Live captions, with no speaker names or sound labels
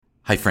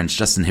Hi friends,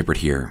 Justin Hibbert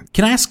here.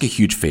 Can I ask a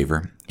huge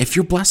favor? If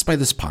you're blessed by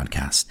this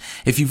podcast,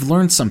 if you've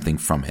learned something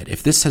from it,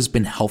 if this has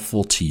been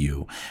helpful to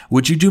you,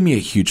 would you do me a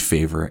huge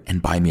favor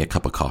and buy me a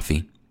cup of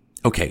coffee?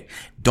 Okay,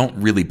 don't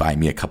really buy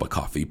me a cup of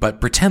coffee, but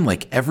pretend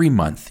like every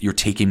month you're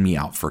taking me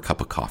out for a cup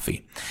of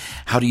coffee.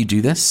 How do you do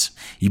this?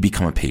 You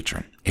become a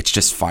patron. It's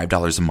just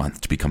 $5 a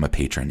month to become a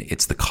patron.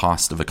 It's the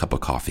cost of a cup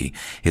of coffee.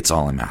 It's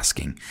all I'm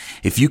asking.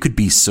 If you could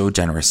be so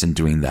generous in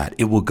doing that,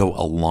 it will go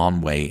a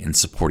long way in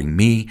supporting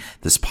me,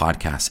 this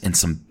podcast, and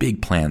some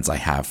big plans I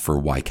have for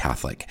Why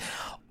Catholic.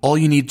 All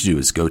you need to do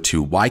is go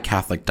to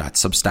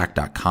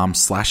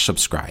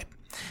whycatholic.substack.com/subscribe.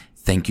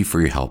 Thank you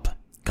for your help.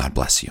 God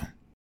bless you.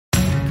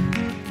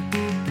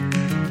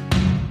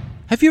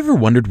 Have you ever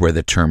wondered where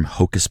the term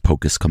hocus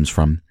pocus comes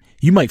from?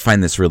 You might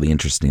find this really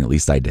interesting, at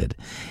least I did.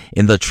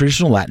 In the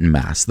traditional Latin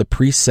Mass, the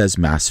priest says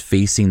Mass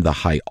facing the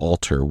high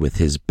altar with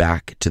his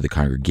back to the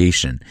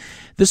congregation.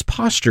 This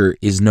posture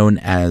is known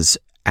as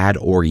ad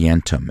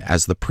orientem,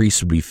 as the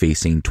priest would be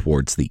facing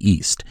towards the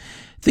east.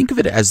 Think of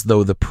it as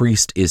though the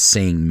priest is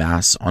saying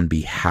Mass on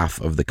behalf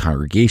of the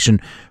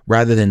congregation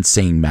rather than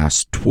saying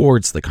Mass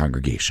towards the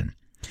congregation.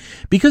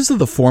 Because of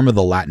the form of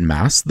the Latin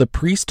Mass, the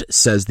priest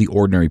says the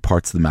ordinary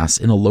parts of the Mass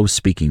in a low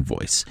speaking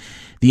voice.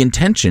 The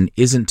intention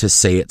isn't to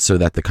say it so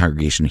that the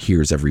congregation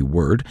hears every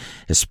word,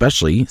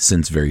 especially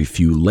since very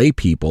few lay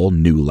people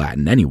knew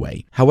Latin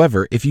anyway.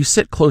 However, if you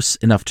sit close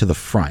enough to the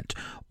front,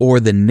 or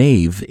the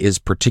nave is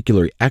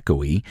particularly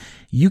echoey,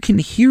 you can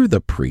hear the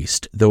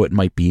priest, though it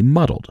might be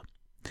muddled.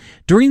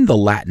 During the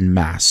Latin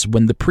Mass,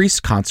 when the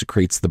priest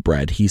consecrates the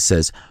bread, he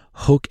says,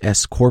 "Hoc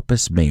est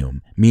corpus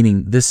meum,"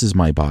 meaning this is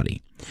my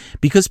body.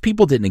 Because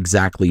people didn't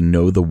exactly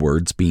know the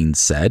words being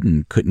said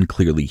and couldn't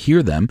clearly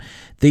hear them,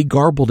 they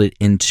garbled it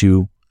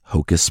into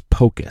hocus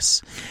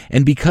pocus.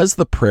 And because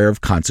the prayer of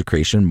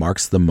consecration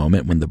marks the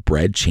moment when the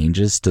bread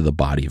changes to the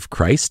body of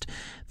Christ,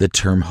 the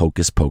term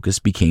hocus pocus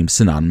became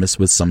synonymous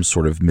with some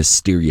sort of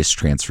mysterious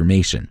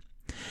transformation.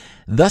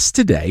 Thus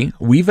today,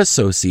 we've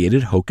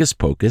associated hocus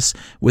pocus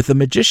with a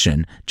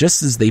magician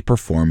just as they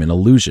perform an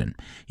illusion.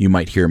 You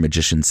might hear a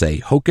magician say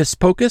hocus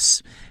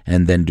pocus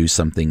and then do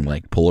something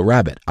like pull a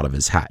rabbit out of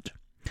his hat.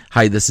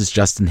 Hi, this is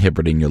Justin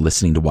Hibbert and you're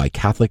listening to Why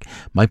Catholic,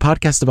 my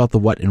podcast about the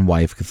what and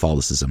why of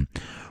Catholicism.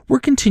 We're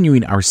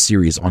continuing our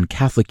series on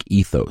Catholic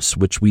ethos,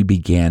 which we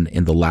began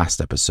in the last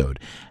episode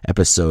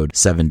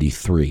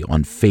 73,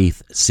 on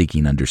faith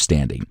seeking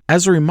understanding.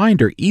 As a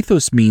reminder,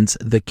 ethos means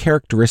the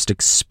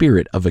characteristic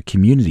spirit of a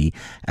community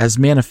as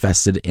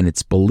manifested in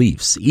its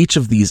beliefs. Each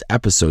of these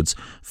episodes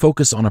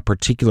focus on a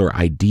particular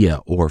idea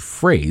or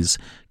phrase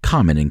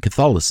common in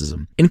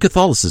Catholicism. In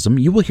Catholicism,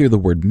 you will hear the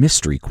word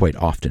mystery quite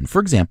often. For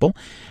example,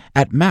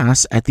 at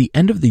Mass, at the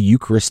end of the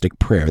Eucharistic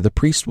prayer, the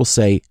priest will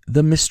say,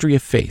 "The mystery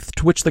of faith,"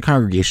 to which the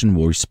congregation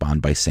will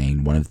respond by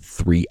saying one of the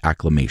three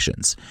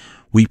acclamations.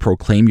 "We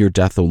proclaim your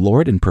death, O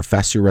Lord, and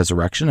profess your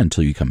resurrection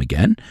until you come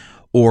again."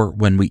 Or,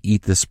 "When we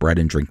eat this bread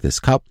and drink this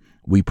cup,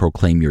 we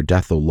proclaim your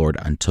death, O Lord,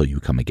 until you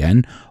come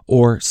again."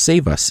 Or,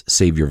 "Save us,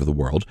 Savior of the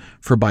world,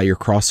 for by your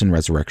cross and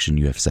resurrection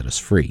you have set us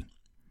free."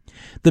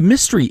 The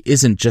mystery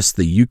isn't just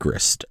the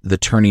Eucharist, the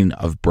turning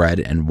of bread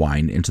and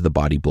wine into the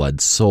body, blood,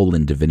 soul,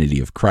 and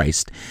divinity of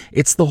Christ.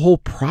 It's the whole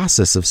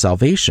process of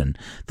salvation,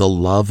 the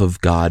love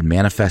of God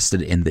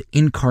manifested in the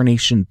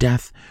incarnation,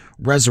 death,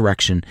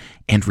 resurrection,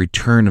 and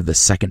return of the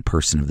second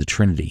person of the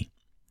Trinity.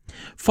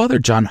 Father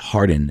John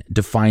Hardon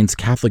defines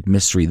Catholic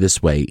mystery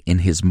this way in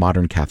his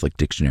Modern Catholic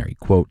Dictionary,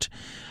 quote,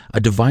 "A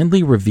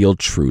divinely revealed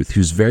truth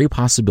whose very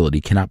possibility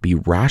cannot be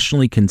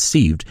rationally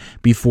conceived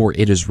before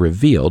it is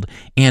revealed,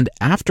 and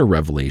after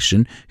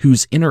revelation,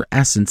 whose inner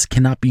essence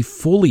cannot be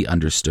fully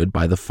understood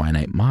by the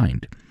finite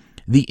mind.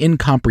 The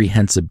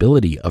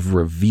incomprehensibility of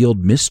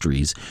revealed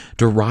mysteries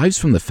derives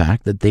from the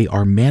fact that they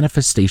are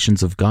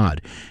manifestations of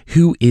God,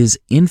 who is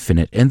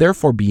infinite and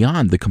therefore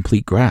beyond the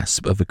complete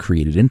grasp of a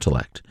created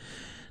intellect.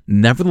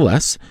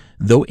 Nevertheless,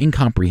 though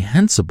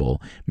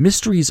incomprehensible,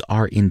 mysteries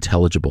are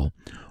intelligible.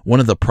 One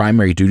of the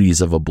primary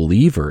duties of a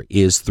believer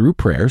is, through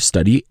prayer,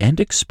 study, and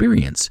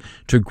experience,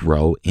 to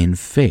grow in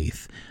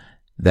faith.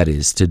 That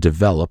is, to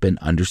develop an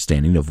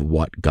understanding of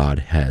what God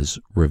has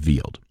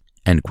revealed."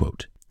 End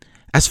quote.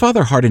 As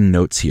Father Hardon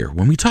notes here,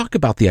 when we talk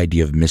about the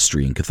idea of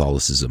mystery in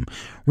Catholicism,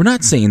 we're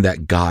not saying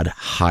that God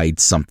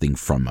hides something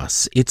from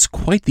us. It's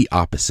quite the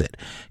opposite.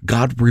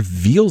 God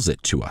reveals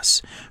it to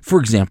us. For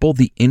example,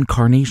 the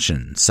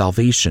Incarnation,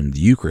 salvation,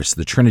 the Eucharist,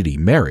 the Trinity,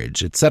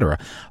 marriage, etc.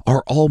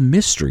 are all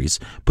mysteries,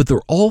 but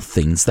they're all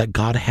things that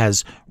God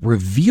has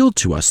revealed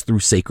to us through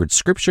sacred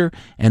scripture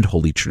and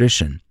holy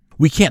tradition.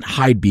 We can't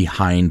hide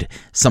behind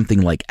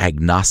something like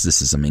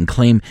agnosticism and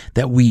claim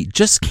that we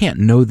just can't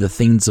know the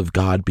things of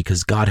God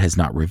because God has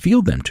not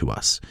revealed them to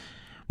us.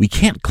 We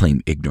can't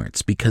claim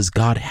ignorance because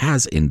God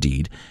has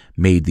indeed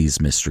made these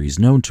mysteries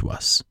known to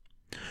us.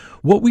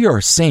 What we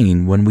are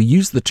saying when we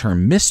use the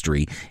term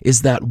mystery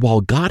is that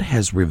while God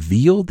has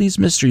revealed these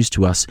mysteries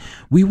to us,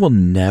 we will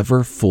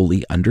never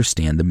fully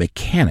understand the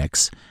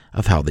mechanics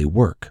of how they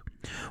work.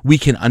 We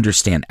can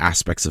understand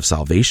aspects of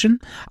salvation.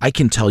 I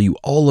can tell you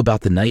all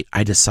about the night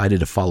I decided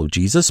to follow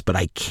Jesus, but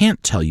I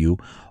can't tell you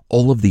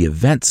all of the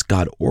events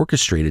God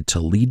orchestrated to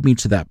lead me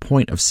to that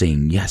point of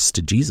saying yes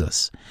to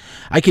Jesus.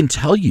 I can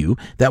tell you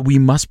that we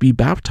must be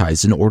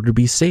baptized in order to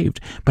be saved,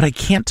 but I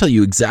can't tell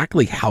you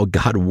exactly how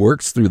God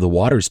works through the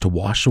waters to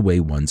wash away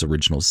one's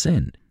original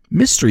sin.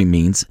 Mystery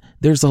means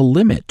there's a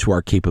limit to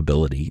our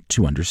capability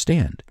to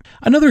understand.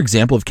 Another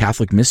example of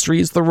Catholic mystery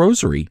is the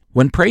Rosary.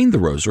 When praying the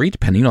Rosary,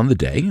 depending on the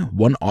day,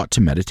 one ought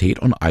to meditate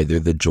on either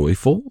the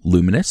joyful,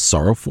 luminous,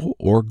 sorrowful,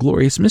 or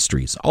glorious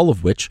mysteries, all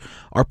of which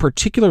are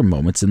particular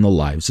moments in the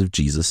lives of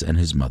Jesus and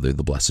his mother,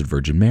 the Blessed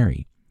Virgin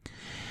Mary.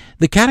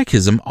 The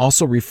Catechism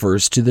also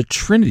refers to the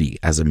Trinity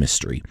as a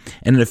mystery,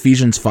 and in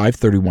Ephesians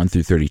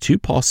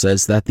 5:31-32, Paul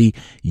says that the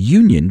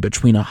union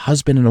between a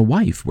husband and a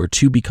wife, where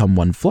two become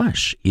one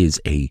flesh, is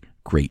a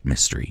great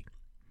mystery.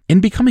 In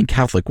becoming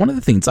Catholic, one of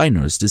the things I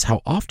noticed is how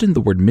often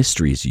the word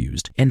mystery is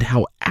used and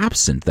how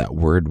absent that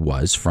word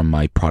was from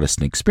my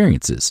Protestant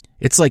experiences.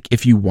 It's like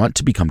if you want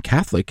to become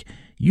Catholic,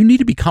 you need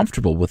to be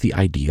comfortable with the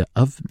idea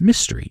of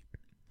mystery.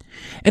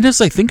 And as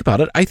I think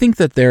about it, I think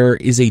that there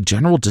is a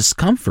general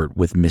discomfort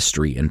with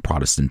mystery in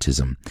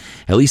Protestantism.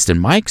 At least in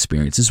my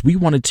experiences, we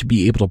wanted to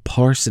be able to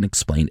parse and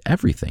explain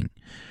everything.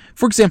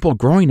 For example,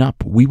 growing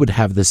up, we would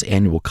have this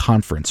annual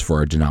conference for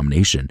our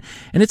denomination,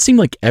 and it seemed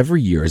like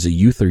every year as a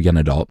youth or young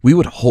adult, we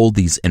would hold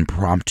these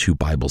impromptu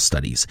Bible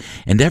studies.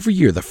 And every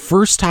year, the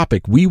first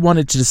topic we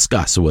wanted to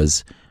discuss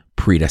was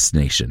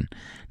predestination.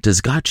 Does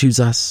God choose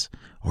us,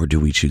 or do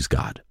we choose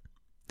God?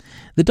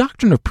 The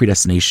doctrine of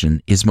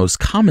predestination is most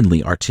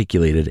commonly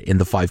articulated in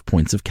the 5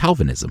 points of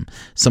Calvinism,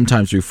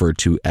 sometimes referred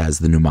to as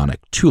the mnemonic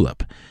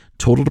TULIP: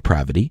 total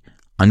depravity,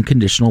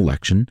 unconditional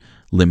election,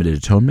 limited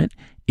atonement,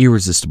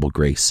 irresistible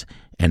grace,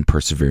 and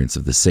perseverance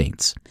of the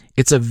saints.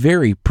 It's a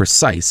very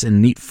precise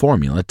and neat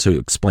formula to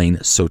explain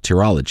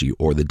soteriology,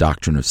 or the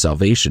doctrine of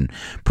salvation,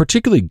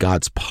 particularly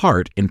God's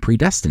part in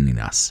predestining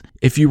us.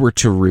 If you were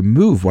to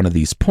remove one of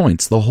these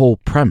points, the whole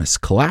premise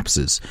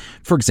collapses.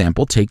 For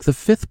example, take the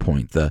 5th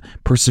point, the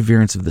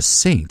perseverance of the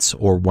saints,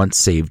 or once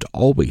saved,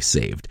 always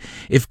saved.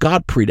 If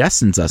God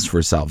predestines us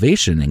for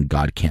salvation, and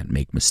God can't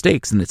make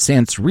mistakes, then it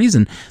stands to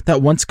reason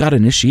that once God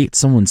initiates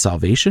someone's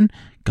salvation,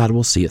 God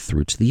will see it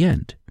through to the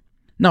end.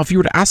 Now, if you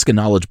were to ask a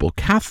knowledgeable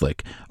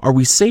Catholic, are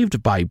we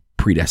saved by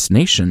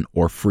predestination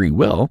or free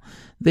will?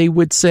 They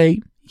would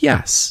say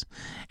yes.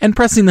 And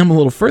pressing them a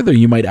little further,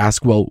 you might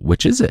ask, well,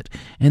 which is it?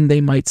 And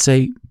they might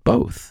say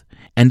both.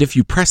 And if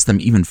you press them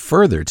even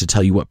further to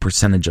tell you what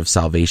percentage of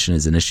salvation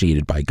is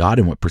initiated by God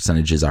and what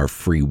percentage is our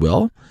free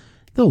will,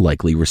 they'll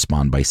likely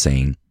respond by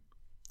saying,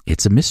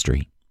 it's a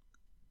mystery.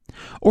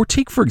 Or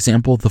take, for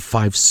example, the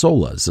 5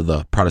 solas of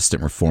the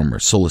Protestant Reformer: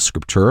 sola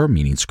scriptura,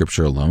 meaning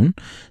Scripture alone;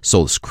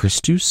 solus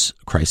Christus,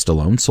 Christ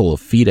alone; sola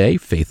fide,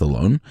 faith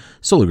alone;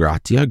 sola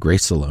gratia,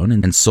 grace alone;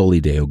 and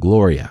soli Deo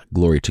gloria,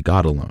 glory to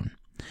God alone.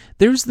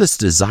 There's this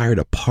desire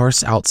to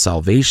parse out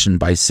salvation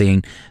by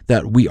saying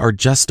that we are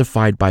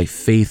justified by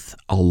faith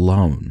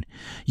alone.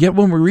 Yet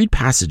when we read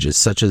passages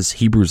such as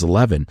Hebrews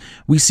 11,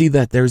 we see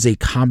that there's a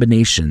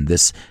combination,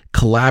 this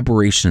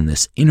collaboration,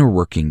 this inner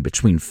working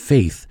between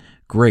faith,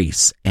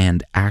 grace,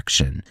 and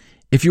action.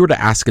 If you were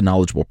to ask a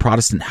knowledgeable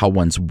Protestant how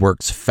one's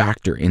works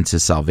factor into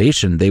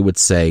salvation, they would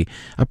say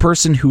a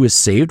person who is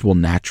saved will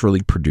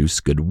naturally produce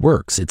good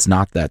works. It's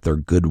not that their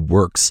good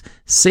works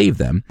save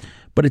them,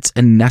 but it's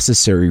a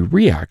necessary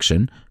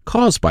reaction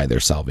caused by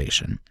their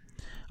salvation.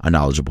 A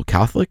knowledgeable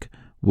Catholic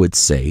would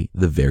say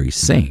the very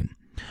same.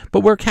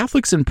 But where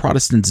Catholics and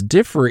Protestants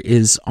differ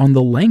is on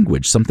the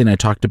language, something I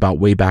talked about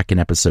way back in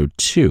episode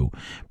 2.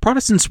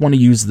 Protestants want to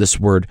use this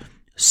word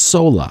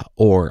sola,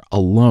 or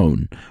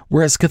alone,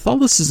 whereas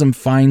Catholicism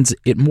finds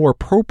it more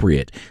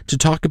appropriate to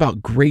talk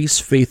about grace,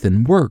 faith,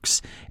 and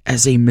works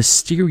as a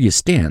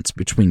mysterious dance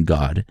between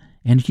God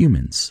and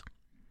humans.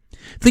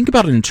 Think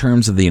about it in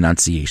terms of the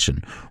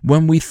Annunciation.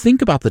 When we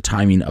think about the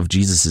timing of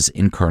Jesus'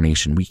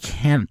 incarnation, we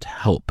can't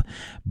help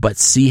but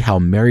see how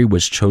Mary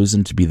was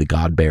chosen to be the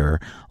God-bearer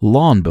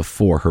long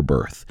before her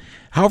birth.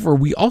 However,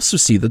 we also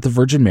see that the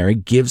Virgin Mary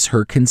gives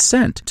her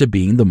consent to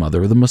being the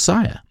mother of the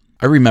Messiah.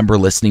 I remember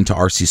listening to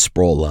R.C.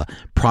 Sproul, a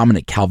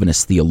prominent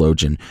Calvinist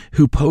theologian,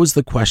 who posed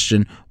the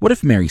question, what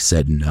if Mary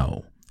said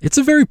no? It's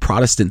a very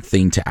Protestant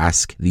thing to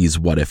ask these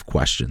what-if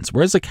questions,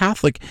 whereas a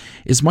Catholic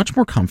is much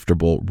more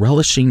comfortable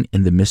relishing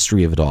in the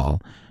mystery of it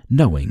all,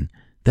 knowing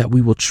that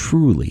we will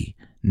truly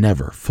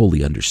never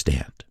fully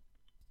understand.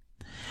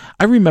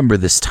 I remember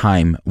this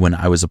time when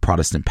I was a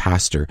Protestant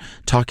pastor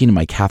talking to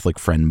my Catholic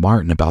friend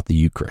Martin about the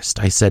Eucharist.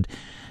 I said,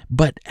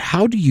 but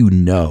how do you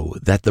know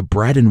that the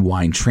bread and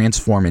wine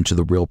transform into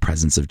the real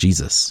presence of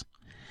Jesus?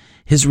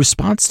 His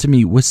response to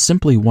me was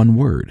simply one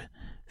word: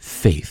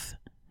 faith.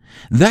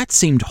 That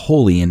seemed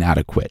wholly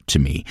inadequate to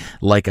me,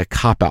 like a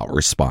cop-out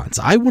response.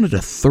 I wanted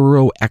a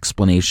thorough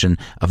explanation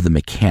of the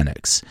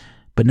mechanics.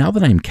 But now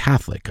that I'm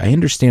Catholic, I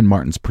understand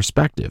Martin's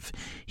perspective.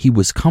 He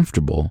was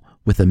comfortable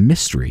with a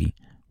mystery,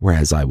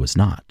 whereas I was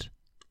not.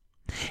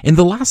 In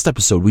the last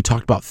episode, we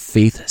talked about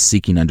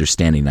faith-seeking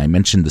understanding. I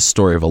mentioned the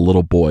story of a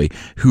little boy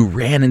who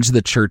ran into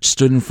the church,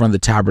 stood in front of the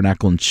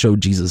tabernacle, and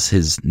showed Jesus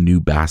his new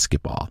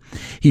basketball.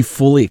 He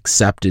fully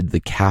accepted the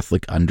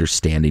Catholic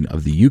understanding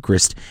of the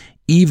Eucharist,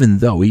 even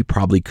though he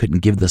probably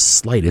couldn't give the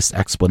slightest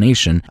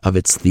explanation of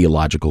its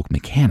theological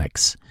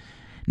mechanics.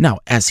 Now,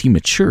 as he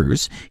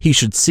matures, he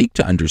should seek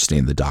to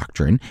understand the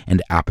doctrine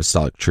and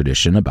apostolic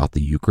tradition about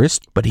the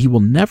Eucharist, but he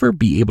will never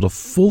be able to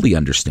fully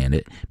understand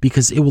it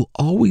because it will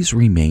always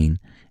remain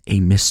a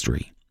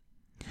mystery.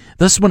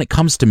 Thus, when it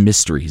comes to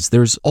mysteries,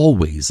 there's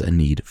always a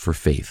need for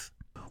faith.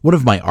 One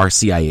of my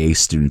RCIA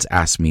students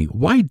asked me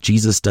why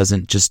Jesus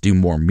doesn't just do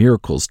more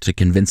miracles to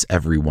convince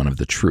everyone of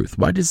the truth.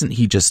 Why doesn't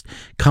he just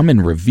come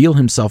and reveal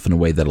himself in a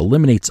way that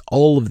eliminates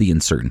all of the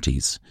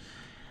uncertainties?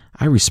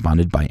 I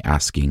responded by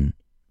asking,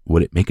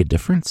 would it make a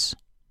difference?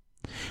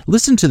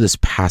 Listen to this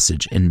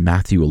passage in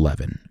Matthew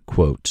 11,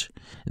 quote,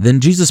 "Then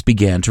Jesus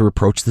began to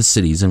reproach the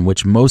cities in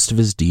which most of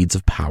his deeds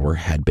of power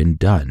had been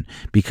done,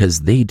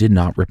 because they did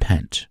not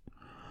repent.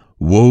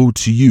 Woe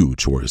to you,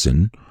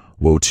 Chorazin!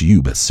 Woe to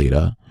you,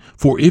 Bethsaida!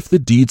 For if the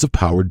deeds of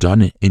power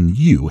done in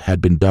you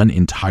had been done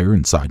in Tyre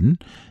and Sidon,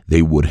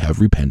 they would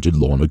have repented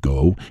long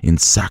ago in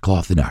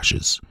sackcloth and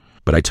ashes.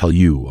 But I tell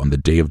you, on the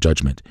day of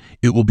judgment,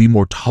 it will be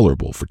more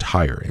tolerable for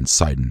Tyre and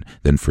Sidon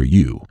than for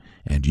you.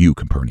 And you,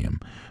 Capernaum,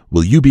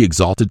 will you be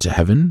exalted to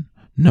heaven?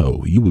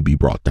 No, you will be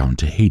brought down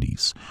to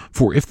Hades.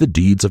 For if the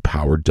deeds of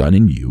power done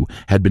in you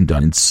had been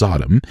done in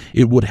Sodom,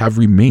 it would have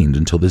remained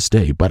until this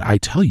day. But I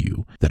tell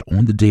you that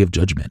on the day of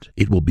judgment,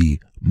 it will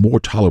be more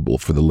tolerable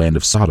for the land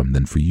of Sodom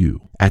than for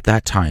you." At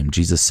that time,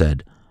 Jesus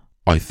said,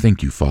 "I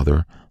thank you,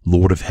 Father,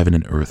 Lord of heaven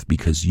and earth,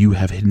 because you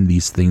have hidden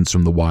these things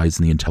from the wise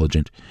and the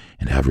intelligent,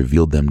 and have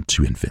revealed them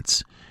to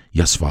infants.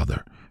 Yes,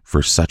 Father,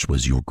 for such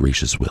was your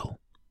gracious will."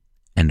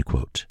 End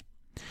quote.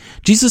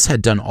 Jesus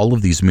had done all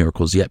of these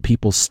miracles, yet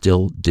people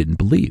still didn't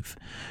believe.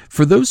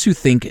 For those who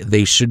think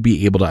they should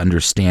be able to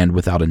understand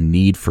without a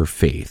need for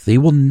faith, they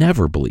will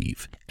never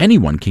believe.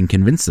 Anyone can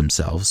convince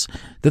themselves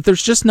that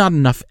there's just not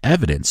enough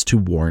evidence to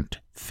warrant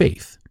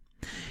faith.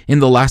 In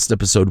the last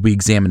episode, we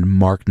examined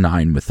Mark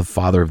 9 with the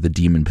father of the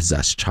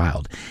demon-possessed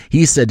child.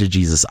 He said to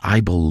Jesus, "I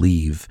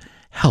believe.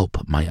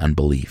 Help my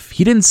unbelief."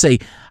 He didn't say,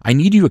 "I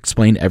need you to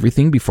explain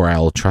everything before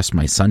I'll trust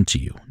my son to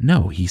you."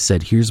 No, he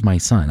said, "Here's my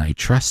son. I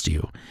trust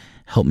you.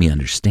 Help me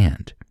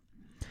understand."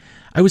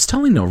 I was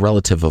telling a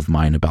relative of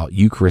mine about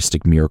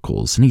Eucharistic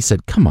miracles, and he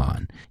said, "Come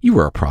on, you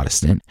were a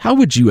Protestant. How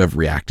would you have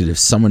reacted if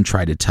someone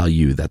tried to tell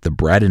you that the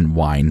bread and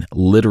wine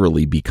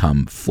literally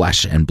become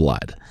flesh and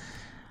blood?"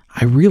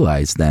 I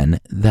realized then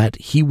that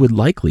he would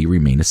likely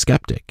remain a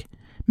skeptic.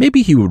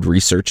 Maybe he would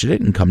research it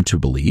and come to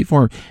believe,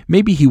 or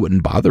maybe he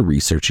wouldn't bother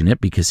researching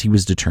it because he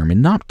was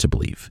determined not to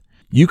believe.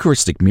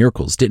 Eucharistic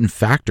miracles didn't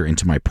factor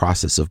into my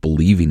process of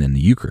believing in the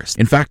Eucharist.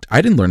 In fact,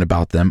 I didn't learn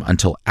about them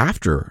until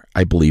after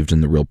I believed in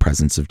the real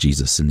presence of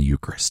Jesus in the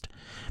Eucharist.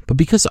 But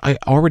because I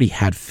already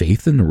had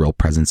faith in the real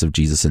presence of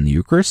Jesus in the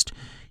Eucharist,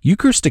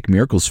 Eucharistic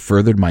miracles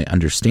furthered my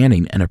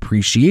understanding and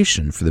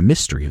appreciation for the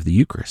mystery of the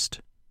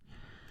Eucharist.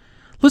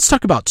 Let's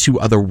talk about two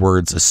other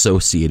words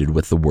associated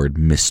with the word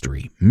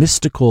mystery: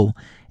 mystical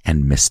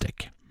and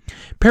mystic.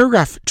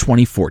 Paragraph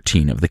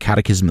 2014 of the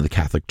Catechism of the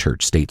Catholic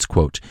Church states,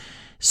 quote,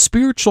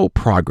 "Spiritual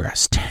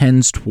progress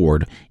tends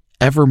toward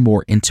ever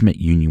more intimate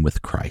union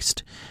with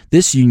Christ.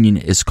 This union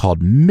is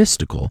called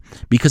mystical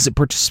because it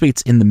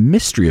participates in the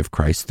mystery of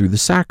Christ through the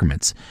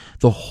sacraments,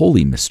 the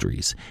holy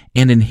mysteries,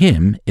 and in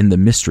him in the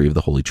mystery of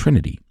the Holy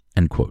Trinity."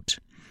 End quote.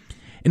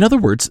 In other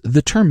words,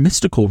 the term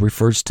mystical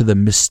refers to the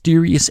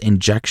mysterious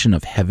injection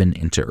of heaven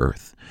into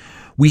earth.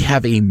 We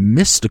have a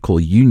mystical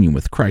union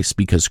with Christ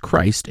because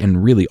Christ,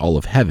 and really all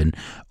of heaven,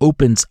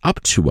 opens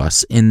up to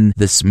us in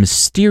this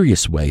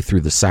mysterious way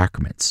through the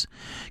sacraments.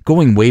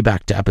 Going way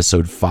back to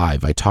episode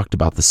 5, I talked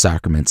about the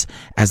sacraments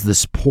as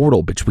this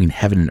portal between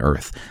heaven and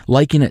earth,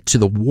 liking it to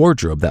the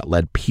wardrobe that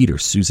led Peter,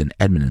 Susan,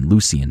 Edmund, and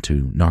Lucy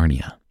into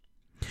Narnia.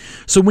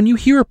 So when you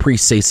hear a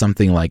priest say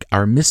something like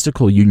our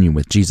mystical union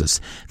with Jesus,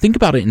 think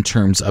about it in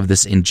terms of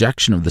this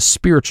injection of the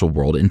spiritual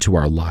world into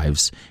our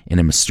lives in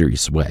a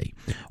mysterious way.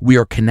 We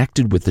are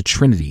connected with the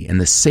Trinity and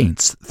the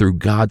saints through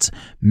God's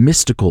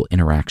mystical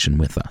interaction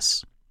with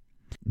us.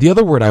 The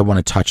other word I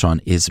want to touch on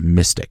is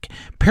mystic.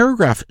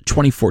 Paragraph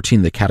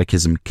 2014 of the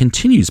Catechism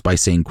continues by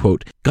saying,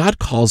 quote, "God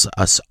calls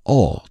us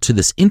all to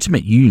this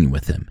intimate union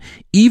with him,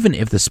 even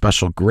if the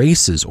special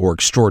graces or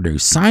extraordinary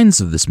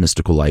signs of this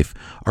mystical life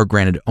are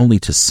granted only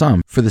to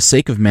some for the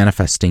sake of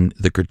manifesting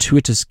the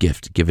gratuitous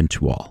gift given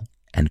to all."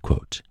 End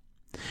quote.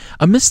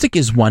 A mystic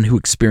is one who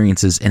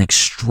experiences an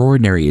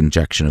extraordinary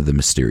injection of the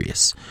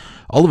mysterious.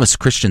 All of us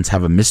Christians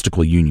have a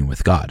mystical union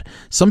with God.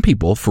 Some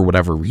people, for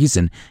whatever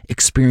reason,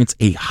 experience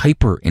a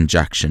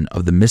hyper-injection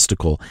of the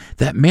mystical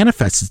that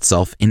manifests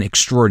itself in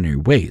extraordinary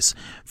ways.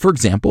 For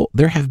example,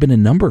 there have been a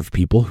number of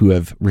people who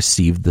have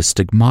received the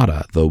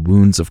stigmata, the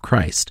wounds of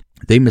Christ.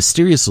 They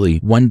mysteriously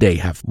one day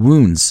have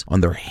wounds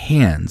on their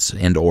hands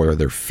and or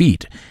their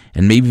feet,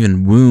 and maybe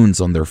even wounds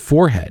on their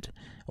forehead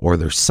or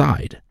their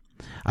side.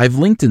 I've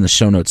linked in the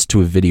show notes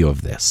to a video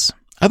of this.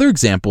 Other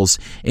examples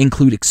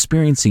include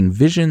experiencing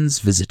visions,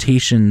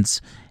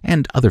 visitations,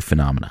 and other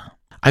phenomena.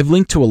 I've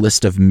linked to a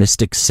list of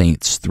mystic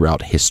saints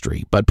throughout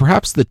history, but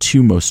perhaps the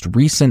two most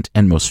recent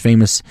and most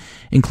famous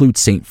include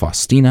Saint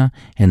Faustina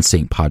and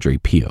Saint Padre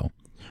Pio.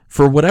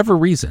 For whatever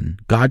reason,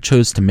 God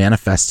chose to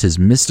manifest his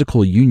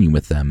mystical union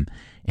with them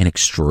in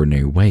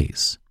extraordinary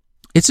ways.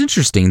 It's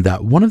interesting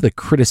that one of the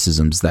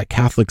criticisms that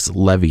Catholics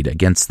levied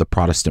against the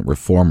Protestant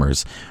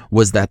reformers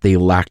was that they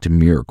lacked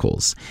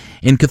miracles.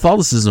 In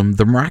Catholicism,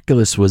 the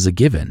miraculous was a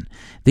given.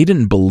 They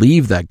didn't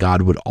believe that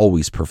God would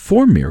always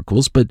perform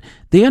miracles, but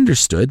they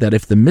understood that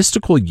if the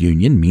mystical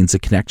union means a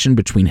connection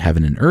between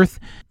heaven and earth,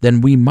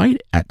 then we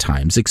might at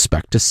times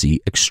expect to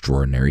see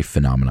extraordinary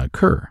phenomena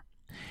occur.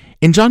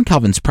 In John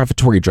Calvin's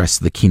prefatory address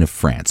to the King of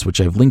France, which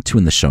I've linked to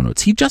in the show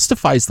notes, he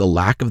justifies the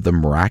lack of the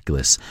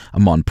miraculous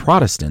among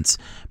Protestants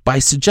by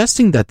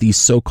suggesting that these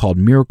so-called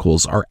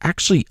miracles are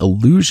actually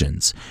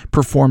illusions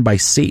performed by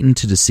Satan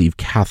to deceive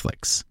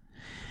Catholics.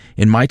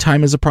 In my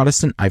time as a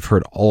Protestant, I've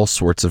heard all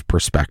sorts of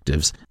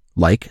perspectives,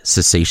 like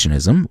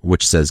cessationism,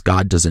 which says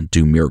God doesn't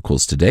do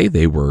miracles today,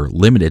 they were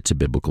limited to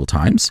biblical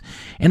times.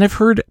 And I've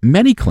heard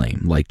many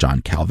claim, like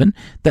John Calvin,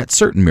 that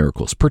certain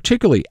miracles,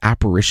 particularly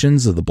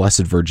apparitions of the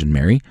Blessed Virgin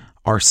Mary,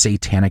 are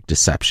satanic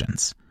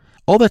deceptions.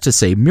 All that to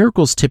say,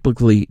 miracles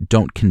typically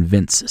don't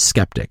convince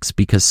skeptics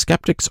because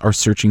skeptics are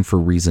searching for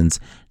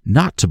reasons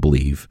not to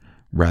believe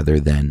rather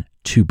than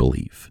to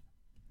believe.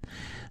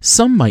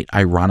 Some might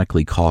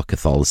ironically call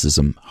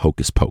Catholicism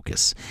hocus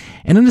pocus,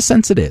 and in a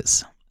sense it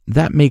is.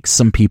 That makes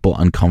some people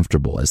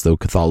uncomfortable, as though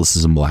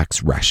Catholicism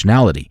lacks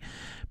rationality.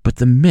 But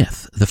the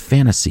myth, the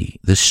fantasy,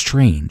 the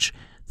strange,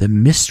 the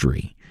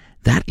mystery,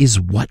 that is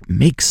what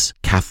makes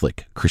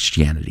Catholic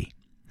Christianity.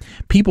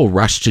 People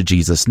rush to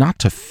Jesus not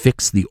to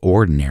fix the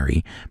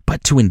ordinary,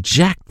 but to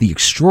inject the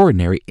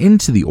extraordinary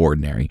into the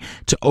ordinary,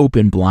 to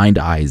open blind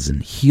eyes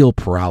and heal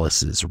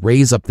paralysis,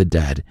 raise up the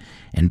dead,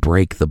 and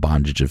break the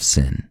bondage of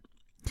sin.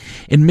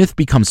 In Myth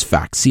Becomes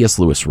Fact, C.S.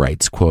 Lewis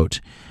writes,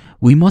 quote,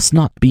 "We must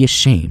not be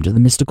ashamed of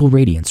the mystical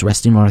radiance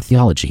resting on our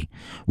theology.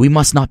 We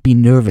must not be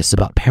nervous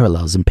about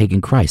parallels in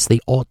pagan Christ. They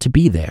ought to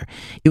be there.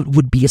 It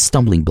would be a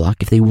stumbling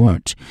block if they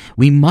weren't.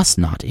 We must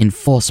not, in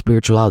false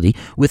spirituality,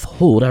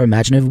 withhold our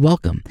imaginative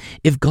welcome.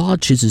 If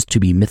God chooses to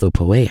be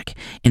mythopoeic,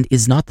 and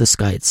is not the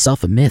sky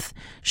itself a myth,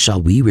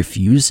 shall we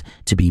refuse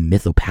to be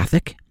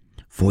mythopathic?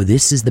 For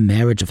this is the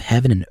marriage of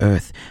heaven and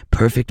earth,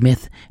 perfect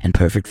myth and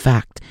perfect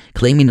fact,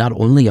 claiming not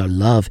only our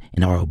love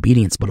and our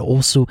obedience, but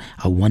also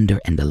our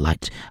wonder and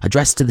delight,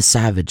 addressed to the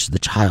savage, the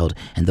child,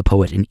 and the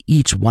poet in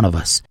each one of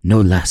us,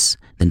 no less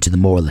than to the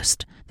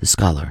moralist, the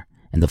scholar,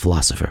 and the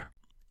philosopher."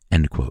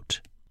 End quote.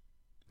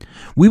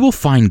 We will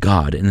find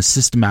God in a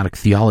systematic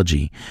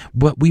theology,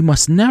 but we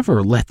must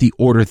never let the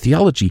order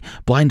theology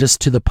blind us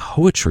to the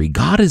poetry.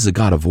 God is a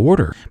God of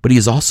order, but he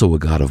is also a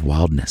God of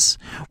wildness.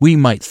 We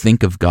might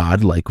think of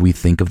God like we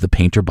think of the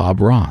painter Bob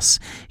Ross.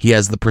 He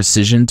has the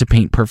precision to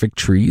paint perfect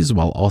trees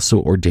while also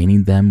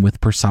ordaining them with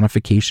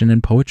personification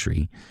and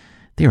poetry.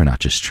 They are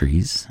not just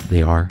trees,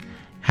 they are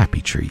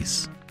happy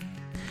trees.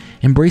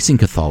 Embracing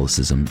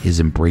Catholicism is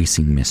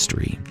embracing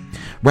mystery.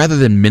 Rather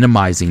than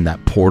minimizing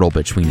that portal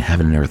between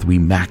heaven and earth, we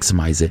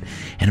maximize it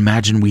and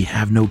imagine we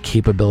have no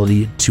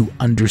capability to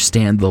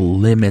understand the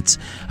limits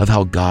of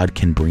how God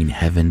can bring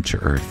heaven to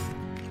earth.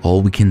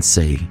 All we can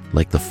say,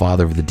 like the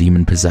father of the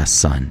demon-possessed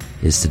son,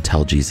 is to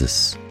tell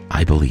Jesus,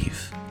 "I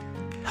believe.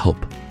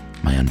 Help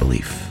my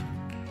unbelief."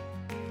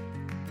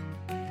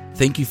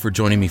 Thank you for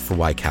joining me for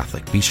Why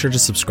Catholic. Be sure to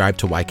subscribe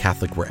to Why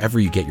Catholic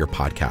wherever you get your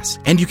podcasts.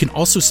 And you can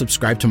also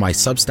subscribe to my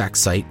Substack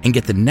site and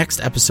get the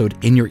next episode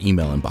in your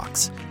email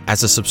inbox.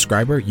 As a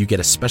subscriber, you get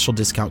a special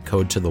discount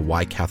code to the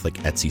Why Catholic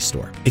Etsy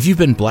store. If you've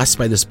been blessed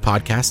by this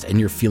podcast and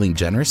you're feeling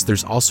generous,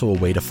 there's also a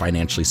way to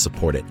financially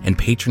support it, and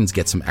patrons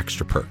get some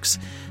extra perks.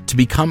 To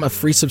become a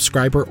free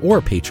subscriber or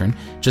a patron,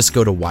 just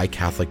go to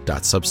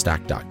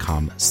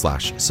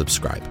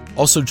whycatholic.substack.com/subscribe.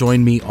 Also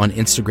join me on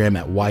Instagram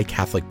at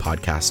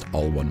whycatholicpodcast,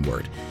 all one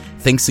word.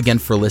 Thanks again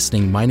for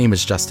listening. My name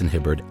is Justin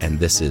Hibbard, and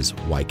this is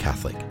Why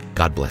Catholic.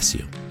 God bless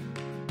you.